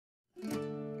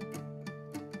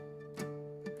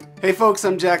Hey folks,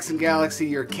 I'm Jackson Galaxy,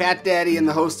 your cat daddy and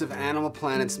the host of Animal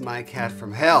Planet's My Cat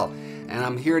from Hell. And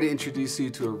I'm here to introduce you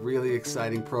to a really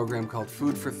exciting program called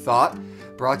Food for Thought,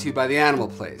 brought to you by The Animal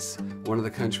Place, one of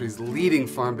the country's leading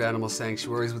farmed animal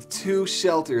sanctuaries with 2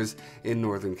 shelters in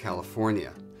Northern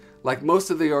California. Like most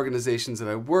of the organizations that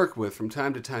I work with, from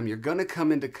time to time you're going to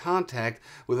come into contact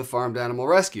with a farmed animal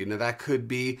rescue. Now that could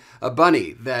be a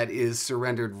bunny that is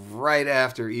surrendered right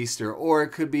after Easter, or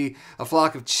it could be a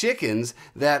flock of chickens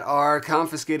that are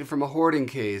confiscated from a hoarding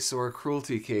case or a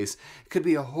cruelty case. It could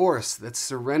be a horse that's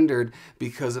surrendered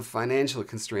because of financial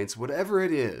constraints. Whatever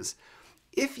it is,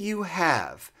 if you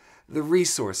have the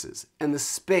resources and the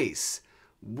space,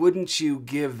 wouldn't you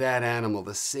give that animal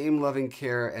the same loving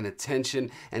care and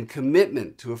attention and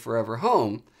commitment to a forever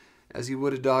home as you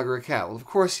would a dog or a cat? Well, of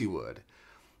course you would.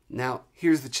 Now,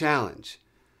 here's the challenge.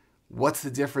 What's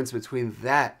the difference between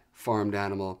that farmed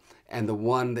animal and the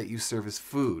one that you serve as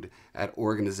food at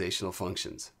organizational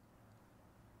functions?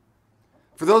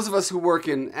 For those of us who work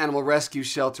in animal rescue,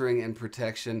 sheltering, and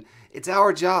protection, it's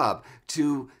our job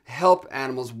to help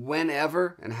animals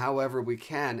whenever and however we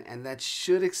can, and that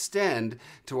should extend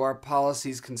to our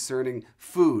policies concerning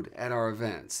food at our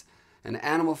events. An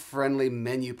animal-friendly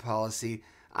menu policy,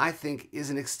 I think, is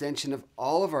an extension of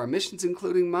all of our missions,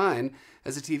 including mine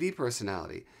as a TV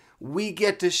personality. We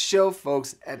get to show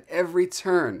folks at every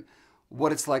turn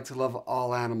what it's like to love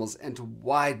all animals and to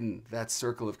widen that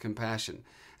circle of compassion.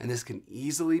 And this can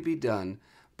easily be done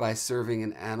by serving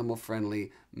an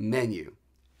animal-friendly menu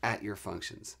at your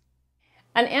functions.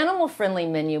 An animal-friendly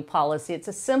menu policy, it's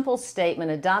a simple statement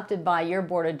adopted by your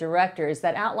board of directors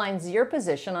that outlines your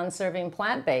position on serving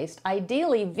plant-based,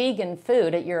 ideally vegan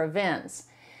food at your events.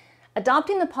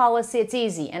 Adopting the policy, it's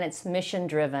easy and it's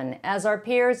mission-driven, as our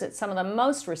peers at some of the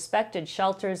most respected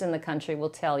shelters in the country will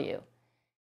tell you.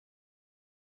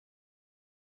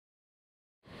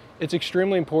 It's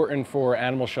extremely important for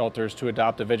animal shelters to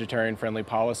adopt a vegetarian-friendly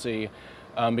policy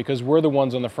because we're the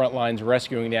ones on the front lines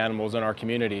rescuing the animals in our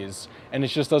communities. And it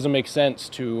just doesn't make sense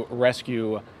to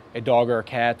rescue a dog or a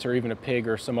cat or even a pig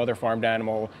or some other farmed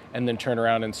animal and then turn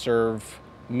around and serve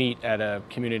meat at a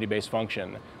community-based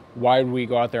function. Why would we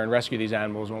go out there and rescue these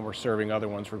animals when we're serving other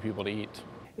ones for people to eat?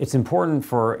 It's important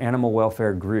for animal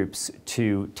welfare groups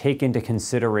to take into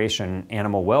consideration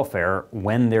animal welfare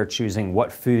when they're choosing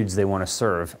what foods they want to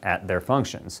serve at their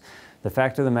functions. The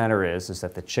fact of the matter is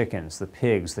that the chickens, the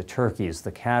pigs, the turkeys,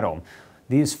 the cattle,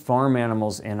 these farm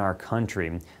animals in our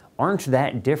country aren't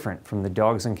that different from the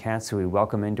dogs and cats who we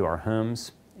welcome into our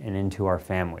homes and into our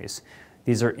families.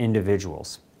 These are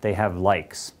individuals. They have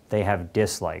likes, they have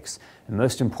dislikes, and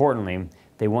most importantly,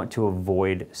 they want to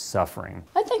avoid suffering.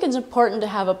 I think it's important to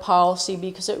have a policy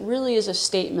because it really is a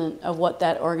statement of what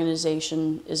that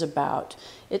organization is about.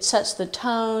 It sets the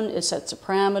tone, it sets the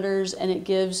parameters, and it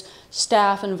gives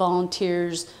staff and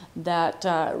volunteers that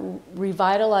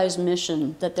revitalized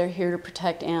mission that they're here to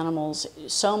protect animals,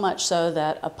 so much so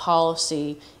that a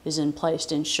policy is in place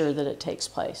to ensure that it takes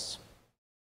place.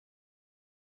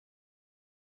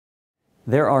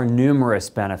 There are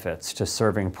numerous benefits to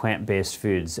serving plant-based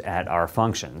foods at our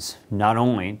functions. Not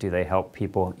only do they help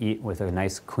people eat with a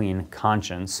nice clean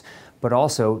conscience, but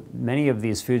also many of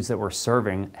these foods that we're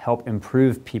serving help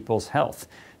improve people's health.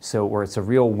 So where it's a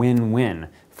real win-win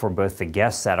for both the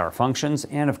guests at our functions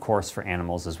and of course for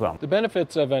animals as well. The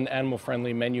benefits of an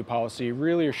animal-friendly menu policy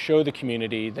really show the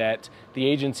community that the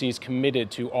agency is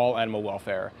committed to all animal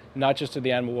welfare, not just to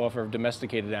the animal welfare of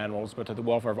domesticated animals, but to the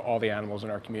welfare of all the animals in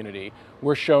our community.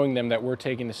 We're showing them that we're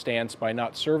taking the stance by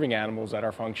not serving animals at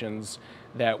our functions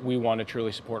that we want to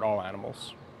truly support all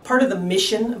animals. Part of the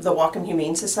mission of the Whatcom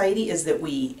Humane Society is that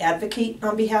we advocate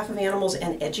on behalf of animals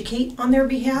and educate on their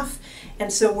behalf.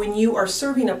 And so when you are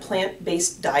serving a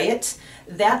plant-based diet,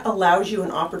 that allows you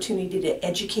an opportunity to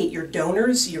educate your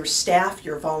donors, your staff,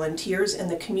 your volunteers,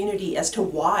 and the community as to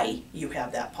why you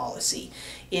have that policy.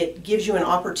 It gives you an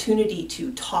opportunity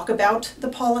to talk about the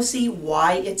policy,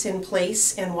 why it's in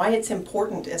place, and why it's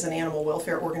important as an animal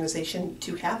welfare organization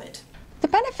to have it. The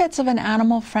benefits of an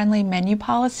animal-friendly menu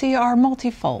policy are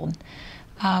multifold.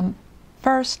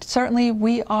 First, certainly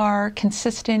we are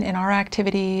consistent in our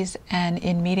activities and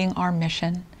in meeting our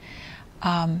mission.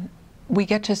 We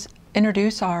get to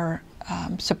introduce our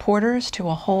supporters to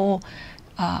a whole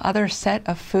other set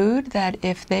of food that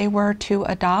if they were to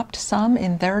adopt some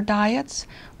in their diets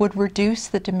would reduce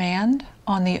the demand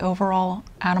on the overall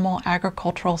animal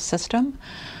agricultural system,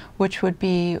 which would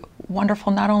be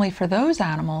wonderful not only for those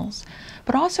animals,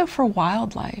 but also for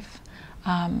wildlife.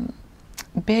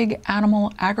 Big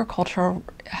animal agriculture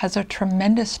has a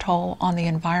tremendous toll on the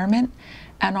environment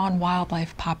and on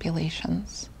wildlife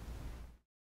populations.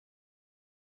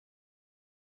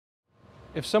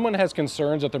 If someone has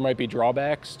concerns that there might be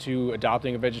drawbacks to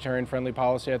adopting a vegetarian-friendly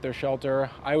policy at their shelter,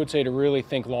 I would say to really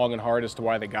think long and hard as to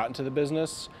why they got into the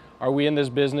business. Are we in this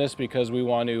business because we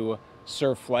want to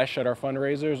serve flesh at our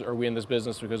fundraisers, or are we in this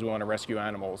business because we want to rescue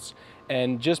animals?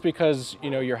 And just because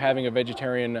you're having a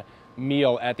vegetarian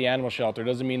meal at the animal shelter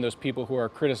doesn't mean those people who are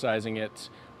criticizing it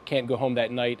can't go home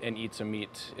that night and eat some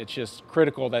meat. It's just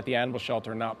critical that the animal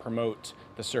shelter not promote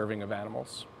the serving of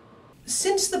animals.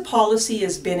 Since the policy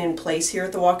has been in place here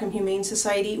at the Whatcom Humane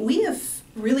Society, we have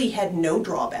really had no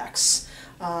drawbacks.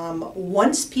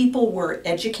 Once people were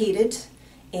educated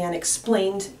and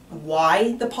explained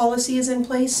why the policy is in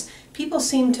place, people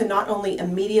seem to not only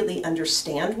immediately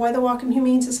understand why the Whatcom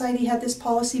Humane Society had this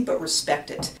policy, but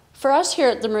respect it. For us here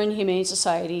at the Marin Humane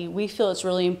Society, we feel it's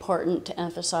really important to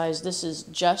emphasize this is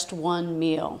just one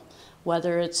meal.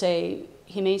 Whether it's a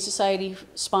Humane Society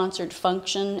sponsored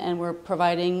function and we're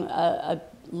providing a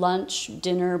lunch,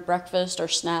 dinner, breakfast, or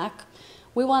snack,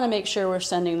 we want to make sure we're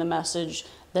sending the message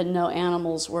that no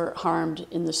animals were harmed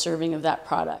in the serving of that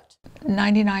product.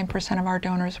 99% of our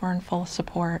donors were in full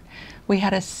support. We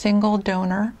had a single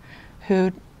donor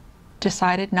who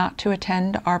decided not to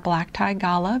attend our black tie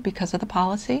gala because of the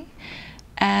policy,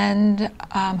 and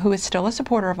who is still a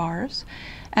supporter of ours.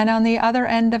 And on the other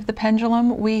end of the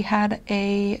pendulum, we had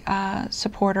a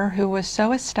supporter who was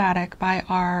so ecstatic by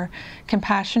our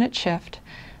compassionate shift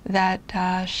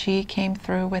that she came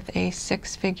through with a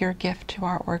 6-figure gift to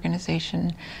our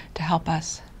organization to help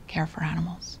us care for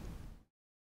animals.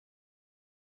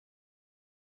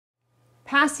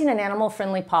 Passing an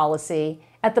animal-friendly policy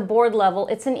at the board level,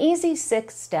 it's an easy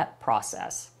 6-step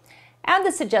process. Add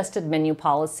the suggested menu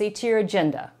policy to your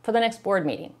agenda for the next board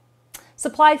meeting.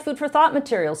 Supply food for thought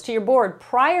materials to your board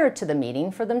prior to the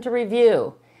meeting for them to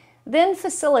review. Then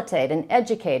facilitate an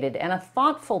educated and a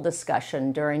thoughtful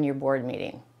discussion during your board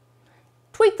meeting.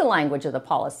 Tweak the language of the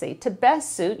policy to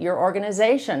best suit your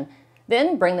organization.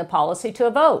 Then bring the policy to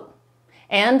a vote.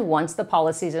 And once the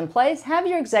policy is in place, have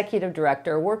your executive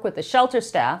director work with the shelter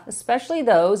staff, especially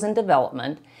those in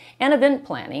development and event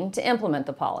planning, to implement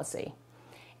the policy.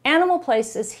 Animal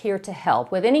Place is here to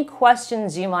help with any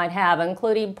questions you might have,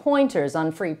 including pointers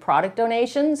on free product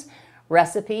donations,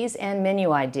 recipes, and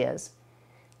menu ideas.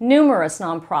 Numerous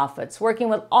nonprofits working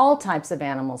with all types of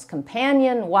animals,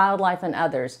 companion, wildlife, and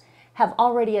others, have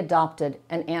already adopted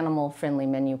an animal-friendly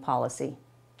menu policy.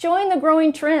 Join the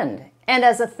growing trend, and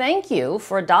as a thank you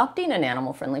for adopting an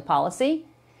animal-friendly policy,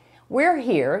 we're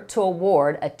here to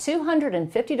award a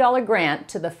 $250 grant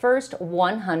to the first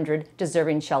 100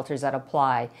 deserving shelters that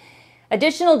apply.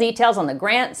 Additional details on the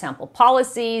grant, sample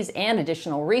policies, and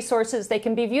additional resources, they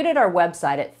can be viewed at our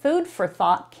website at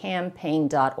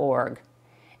foodforthoughtcampaign.org.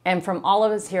 And from all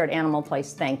of us here at Animal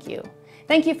Place, thank you.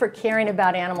 Thank you for caring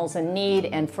about animals in need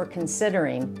and for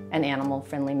considering an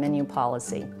animal-friendly menu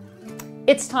policy.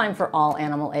 It's time for all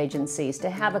animal agencies to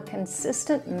have a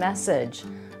consistent message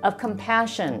of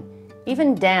compassion,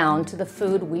 even down to the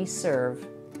food we serve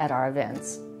at our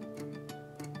events.